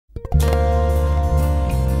Hello!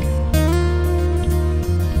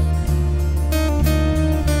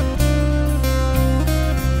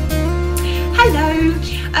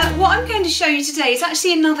 What I'm going to show you today is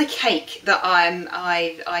actually another cake that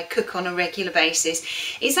I cook on a regular basis.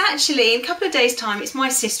 It's actually, in a couple of days' time, it's my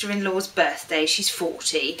sister-in-law's birthday. She's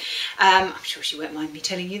 40. I'm sure she won't mind me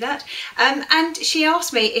telling you that. And she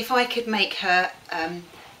asked me if I could make her a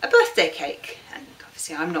birthday cake. And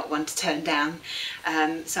obviously I'm not one to turn down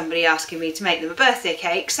somebody asking me to make them a birthday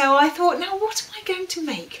cake. So I thought, now what am I going to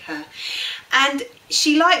make her? And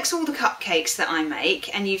she likes all the cupcakes that I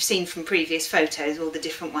make, and you've seen from previous photos all the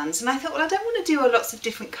different ones, and I thought, well, I don't want to do lots of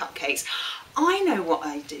different cupcakes. I know what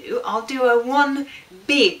I do. I'll do one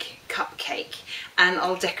big cupcake and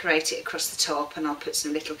I'll decorate it across the top, and I'll put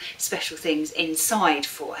some little special things inside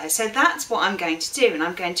for her. So that's what I'm going to do, and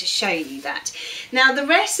I'm going to show you that. Now the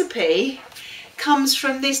recipe comes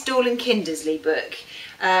from this Dorling Kindersley book.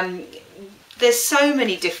 There's so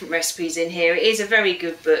many different recipes in here. It is a very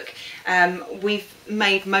good book. We've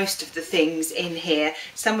made most of the things in here.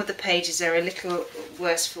 Some of the pages are a little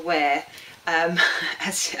worse for wear,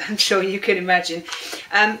 as I'm sure you can imagine.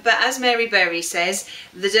 But as Mary Berry says,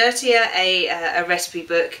 the dirtier a recipe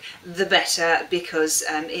book, the better, because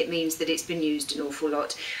it means that it's been used an awful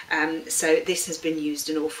lot. So this has been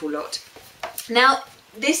used an awful lot. Now,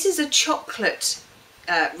 this is a chocolate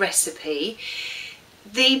recipe.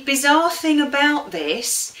 The bizarre thing about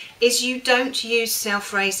this is you don't use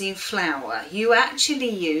self-raising flour. You actually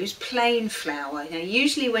use plain flour. Now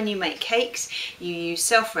usually when you make cakes you use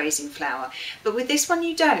self-raising flour, but with this one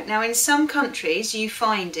you don't. Now in some countries you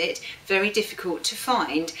find it very difficult to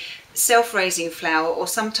find self-raising flour, or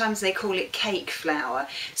sometimes they call it cake flour.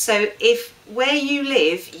 So if where you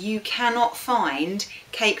live you cannot find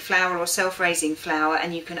cake flour or self-raising flour,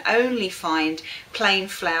 and you can only find plain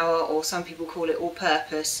flour, or some people call it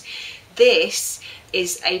all-purpose, this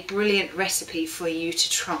is a brilliant recipe for you to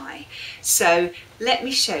try. So let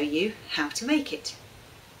me show you how to make it.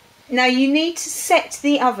 Now you need to set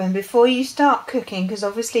the oven before you start cooking, because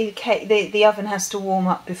obviously the oven has to warm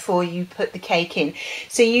up before you put the cake in.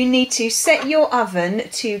 So you need to set your oven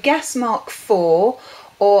to gas mark 4,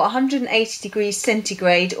 or 180 degrees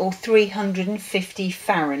centigrade, or 350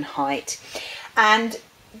 Fahrenheit. And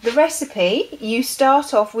the recipe, you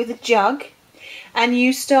start off with a jug, and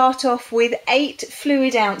you start off with 8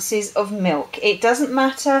 fluid ounces of milk. It doesn't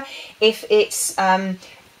matter if it's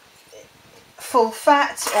full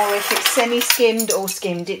fat or if it's semi-skimmed or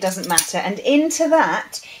skimmed, it doesn't matter. And into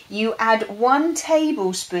that you add 1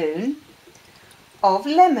 tablespoon of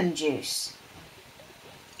lemon juice.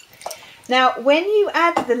 Now when you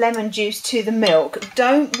add the lemon juice to the milk,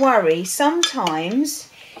 don't worry, sometimes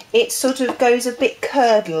it sort of goes a bit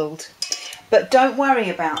curdled, but don't worry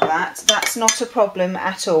about that. That's not a problem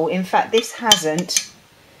at all. In fact, this hasn't.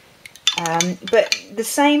 But the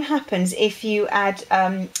same happens if you add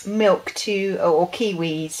milk to, or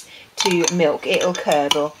kiwis to milk, it'll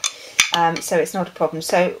curdle. So it's not a problem.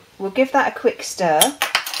 So we'll give that a quick stir,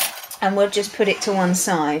 and we'll just put it to one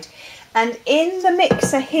side. And in the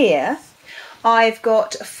mixer here, I've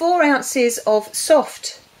got 4 ounces of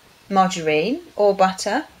soft margarine or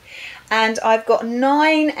butter, and I've got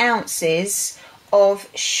 9 ounces of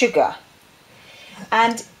sugar.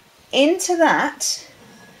 And into that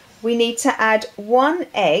we need to add 1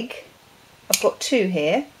 egg. I've got 2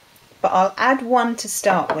 here, but I'll add 1 to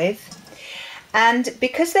start with. And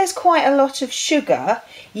because there's quite a lot of sugar,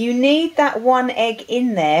 you need that 1 egg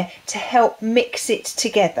in there to help mix it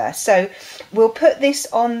together. So we'll put this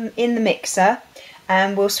on in the mixer,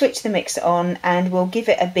 and we'll switch the mixer on, and we'll give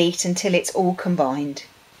it a beat until it's all combined.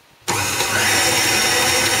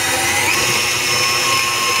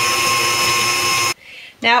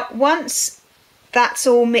 Now once that's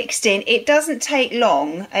all mixed in, it doesn't take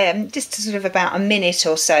long, just sort of about a minute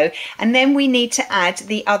or so, and then we need to add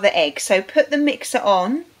the other egg. So put the mixer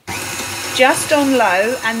on, just on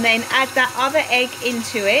low, and then add that other egg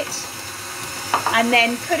into it, and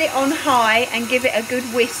then put it on high and give it a good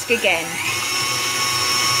whisk again.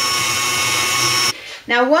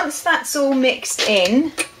 Now once that's all mixed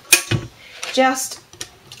in, just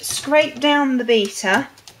scrape down the beater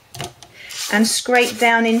and scrape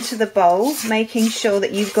down into the bowl, making sure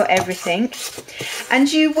that you've got everything.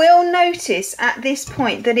 And you will notice at this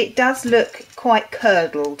point that it does look quite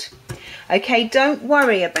curdled. Okay, don't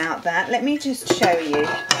worry about that. Let me just show you.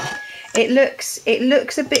 It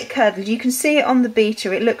looks a bit curdled. You can see it on the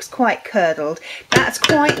beater, it looks quite curdled. That's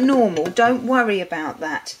quite normal, don't worry about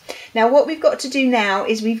that. Now what we've got to do now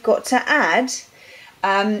is we've got to add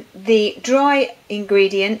the dry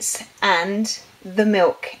ingredients and the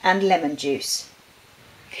milk and lemon juice.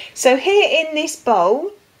 So here in this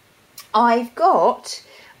bowl, I've got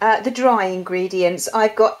the dry ingredients.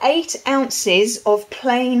 I've got 8 ounces of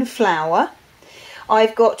plain flour.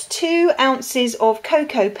 I've got 2 ounces of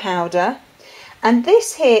cocoa powder. And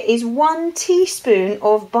this here is 1 teaspoon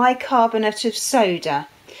of bicarbonate of soda.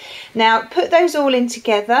 Now put those all in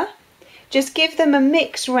together. Just give them a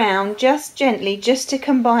mix round, just gently, just to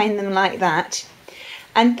combine them like that.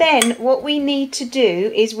 And then what we need to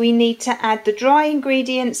do is we need to add the dry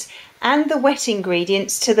ingredients and the wet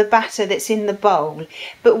ingredients to the batter that's in the bowl.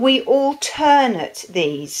 But we alternate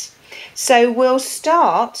these. So we'll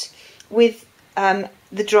start with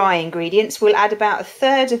the dry ingredients. We'll add about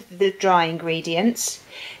 1/3 of the dry ingredients.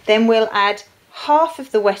 Then we'll add half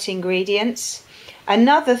of the wet ingredients,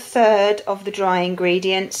 another 1/3 of the dry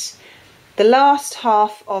ingredients, the last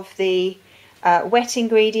half of the wet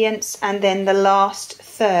ingredients, and then the last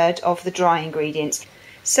 1/3 of the dry ingredients.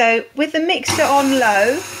 So with the mixer on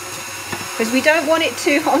low, because we don't want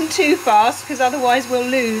it on too fast, because otherwise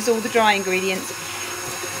we'll lose all the dry ingredients.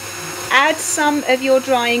 Add some of your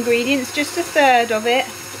dry ingredients, just 1/3 of it.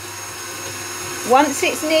 Once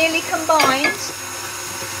it's nearly combined,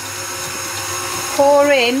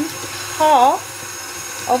 pour in half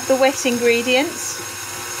of the wet ingredients.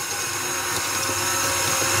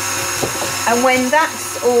 And when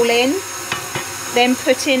that's all in, then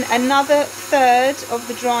put in another 1/3 of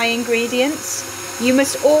the dry ingredients. You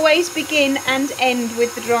must always begin and end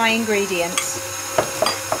with the dry ingredients.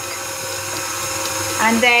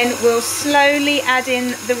 And then we'll slowly add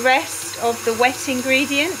in the rest of the wet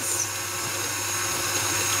ingredients.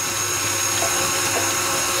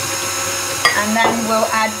 And then we'll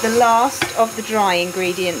add the last of the dry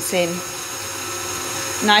ingredients in,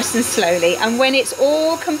 nice and slowly. And when it's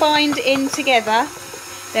all combined in together,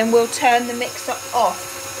 then we'll turn the mixer off.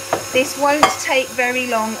 This won't take very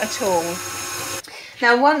long at all.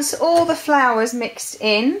 Now once all the flour's mixed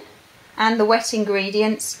in and the wet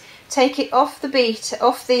ingredients, take it off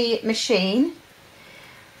the machine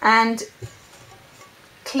and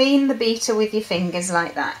clean the beater with your fingers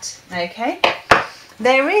like that. Okay.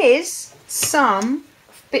 There is some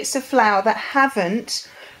bits of flour that haven't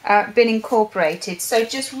been incorporated, so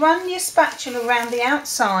just run your spatula around the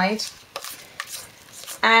outside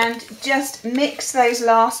and just mix those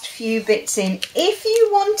last few bits in. If you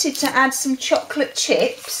wanted to add some chocolate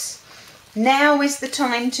chips, now is the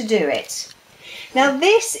time to do it. Now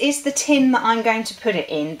this is the tin that I'm going to put it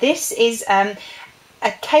in. This is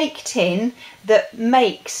a cake tin that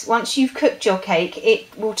makes, once you've cooked your cake, it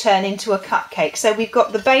will turn into a cupcake. So we've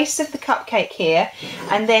got the base of the cupcake here,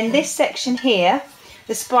 and then this section here,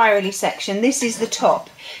 the spirally section, this is the top.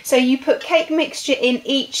 So you put cake mixture in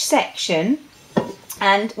each section,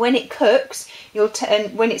 and when it cooks, you'll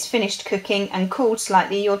when it's finished cooking and cooled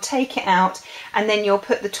slightly, you'll take it out, and then you'll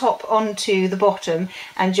put the top onto the bottom,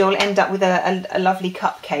 and you'll end up with a lovely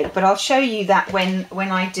cupcake. But I'll show you that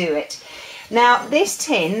when I do it. Now this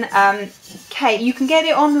tin cake, you can get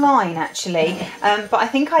it online actually, but I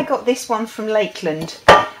think I got this one from Lakeland.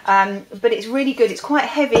 But it's really good. It's quite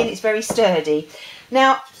heavy and it's very sturdy.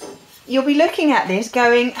 Now you'll be looking at this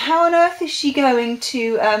going, how on earth is she going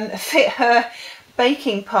to fit her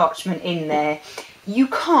baking parchment in there? You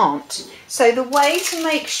can't. So the way to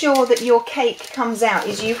make sure that your cake comes out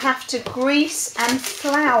is you have to grease and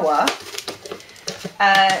flour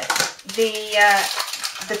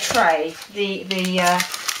the tray,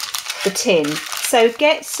 the tin. So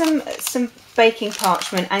get some baking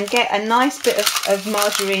parchment and get a nice bit of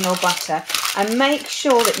margarine or butter, and make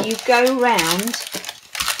sure that you go round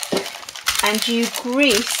and you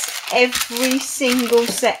grease every single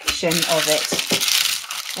section of it.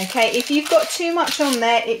 Okay, if you've got too much on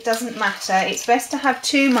there, it doesn't matter. It's best to have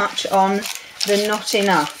too much on than not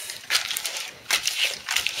enough.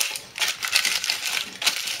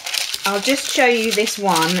 I'll just show you this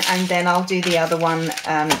one and then I'll do the other one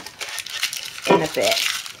in a bit.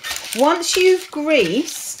 Once you've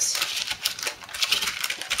greased,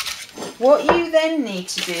 what you then need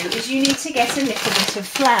to do is you need to get a little bit of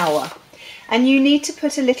flour, and you need to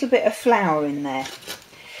put a little bit of flour in there.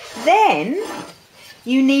 Then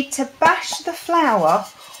you need to bash the flour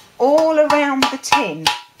all around the tin.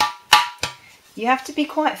 You have to be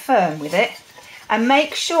quite firm with it, and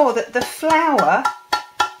make sure that the flour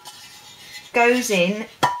goes in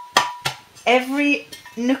every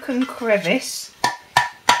nook and crevice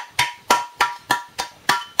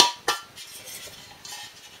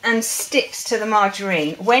and sticks to the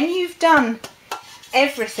margarine. When you've done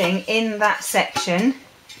everything in that section,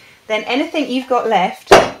 then anything you've got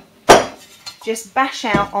left, just bash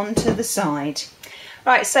out onto the side.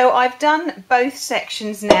 Right, so I've done both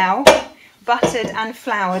sections now, buttered and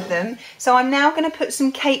floured them. So I'm now going to put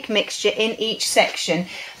some cake mixture in each section.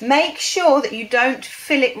 Make sure that you don't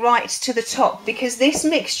fill it right to the top, because this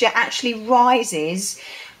mixture actually rises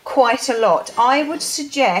quite a lot. I would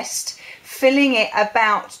suggest filling it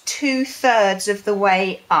about 2/3 of the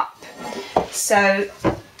way up. So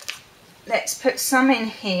let's put some in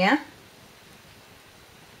here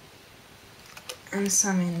and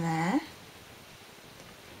some in there.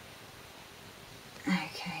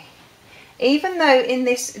 Okay, even though in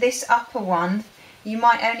this upper one you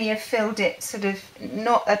might only have filled it sort of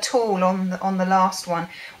not at all on the last one,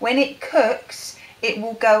 when it cooks it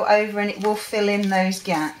will go over and it will fill in those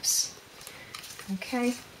gaps.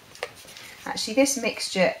 Okay, actually this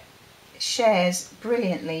mixture shares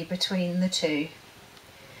brilliantly between the two.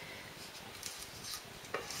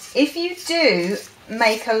 If you do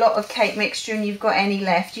make a lot of cake mixture and you've got any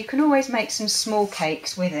left, you can always make some small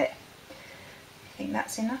cakes with it. I think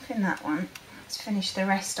that's enough in that one. Let's finish the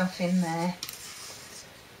rest off in there.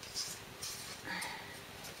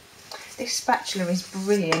 This spatula is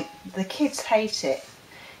brilliant. The kids hate it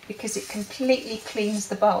because it completely cleans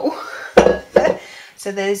the bowl.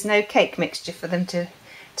 So there's no cake mixture for them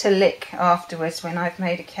to lick afterwards when I've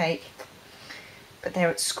made a cake. But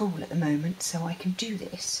they're at school at the moment, so I can do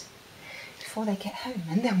this before they get home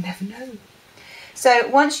and they'll never know. So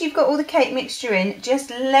once you've got all the cake mixture in,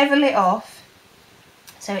 just level it off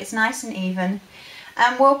so it's nice and even,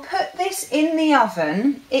 and we'll put this in the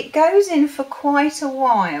oven. It goes in for quite a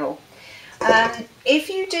while. If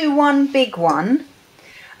you do one big one,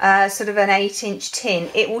 sort of an 8-inch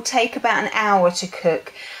tin, it will take about an hour to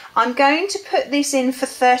cook. I'm going to put this in for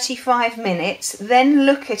 35 minutes, then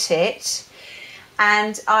look at it,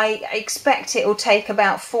 and I expect it will take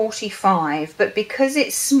about 45, but because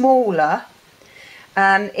it's smaller,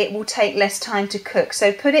 it will take less time to cook.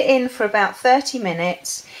 So put it in for about 30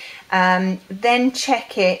 minutes, then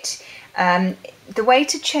check it. The way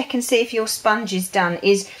to check and see if your sponge is done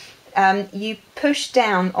is you push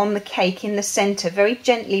down on the cake in the centre very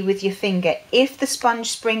gently with your finger. If the sponge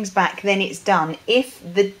springs back, then it's done. If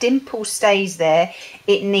the dimple stays there,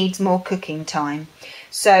 it needs more cooking time.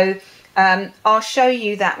 So I'll show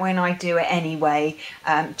you that when I do it anyway,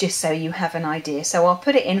 just so you have an idea. So I'll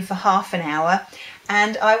put it in for half an hour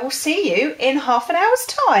and I will see you in half an hour's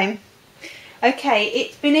time. Okay,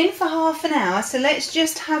 it's been in for half an hour, so let's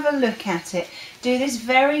just have a look at it. Do this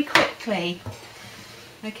very quickly.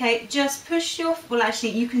 Okay, just push your, well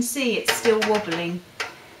actually you can see it's still wobbling.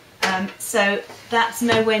 So that's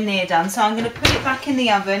nowhere near done. So I'm going to put it back in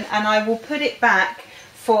the oven and I will put it back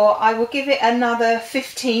for, I will give it another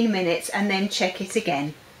 15 minutes and then check it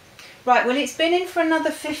again. Right, well it's been in for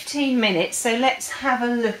another 15 minutes, so let's have a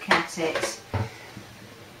look at it.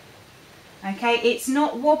 Okay, it's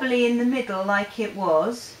not wobbly in the middle like it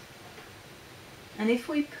was. And if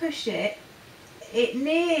we push it, it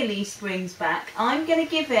nearly springs back. I'm going to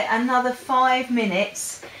give it another 5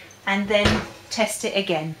 minutes and then test it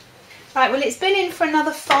again. Right, well it's been in for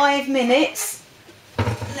another 5 minutes.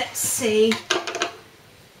 Let's see.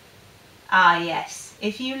 Ah yes,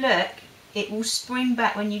 if you look, it will spring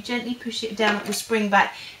back. When you gently push it down, it will spring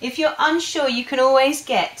back. If you're unsure, you can always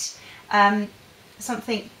get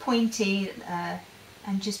something pointy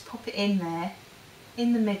and just pop it in there,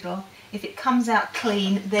 in the middle. If it comes out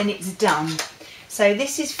clean, then it's done. So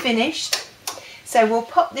this is finished. So we'll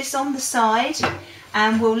pop this on the side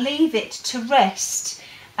and we'll leave it to rest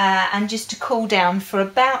and just to cool down for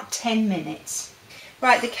about 10 minutes.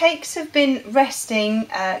 Right, the cakes have been resting,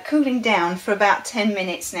 cooling down for about 10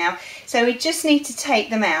 minutes now. So we just need to take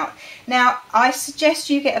them out. Now, I suggest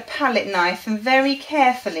you get a palette knife and very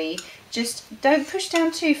carefully, just don't push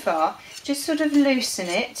down too far, just sort of loosen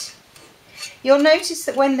it. You'll notice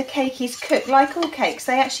that when the cake is cooked, like all cakes,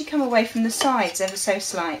 they actually come away from the sides ever so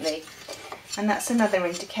slightly. And that's another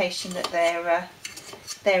indication that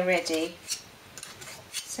they're ready.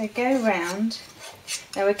 So go round.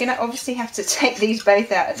 Now we're going to obviously have to take these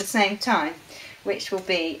both out at the same time, which will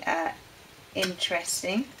be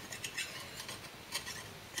interesting.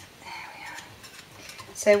 There we are.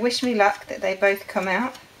 So wish me luck that they both come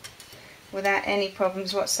out without any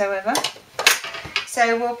problems whatsoever.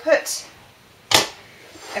 So we'll put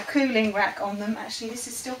a cooling rack on them. Actually, this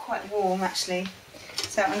is still quite warm actually.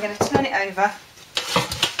 So I'm going to turn it over.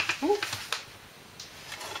 Ooh.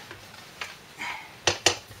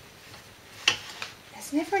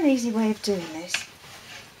 There's never an easy way of doing this.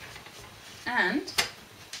 And,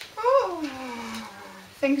 oh,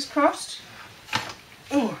 fingers crossed.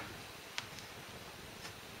 Oh.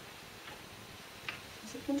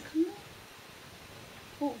 Is it going to come out?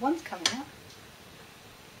 Oh, one's coming out.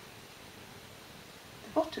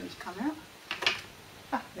 The bottom's come out.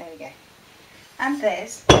 we go. And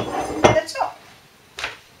there's the top.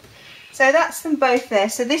 So that's them both there.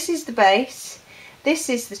 So this is the base, this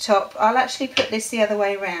is the top. I'll actually put this the other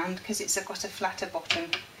way around because it's got a flatter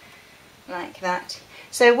bottom like that.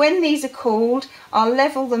 So when these are cooled, I'll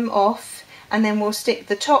level them off and then we'll stick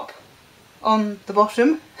the top on the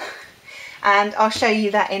bottom and I'll show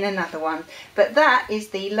you that in another one. But that is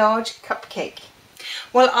the large cupcake.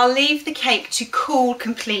 Well, I'll leave the cake to cool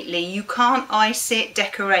completely. You can't ice it,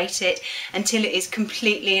 decorate it until it is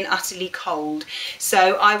completely and utterly cold.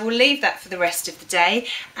 So I will leave that for the rest of the day,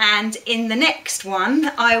 and in the next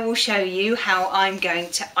one I will show you how I'm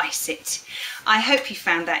going to ice it. I hope you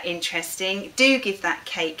found that interesting. Do give that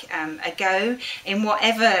cake a go in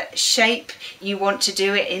whatever shape you want to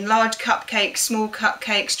do it, in large cupcakes, small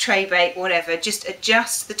cupcakes, tray bake, whatever. Just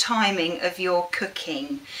adjust the timing of your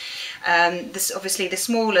cooking. Obviously the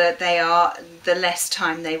smaller they are, the less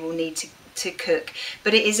time they will need to cook,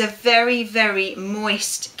 but it is a very, very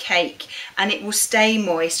moist cake and it will stay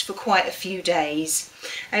moist for quite a few days.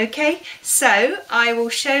 Okay, so I will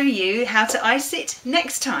show you how to ice it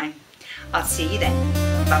next time. I'll see you then.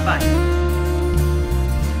 Bye bye.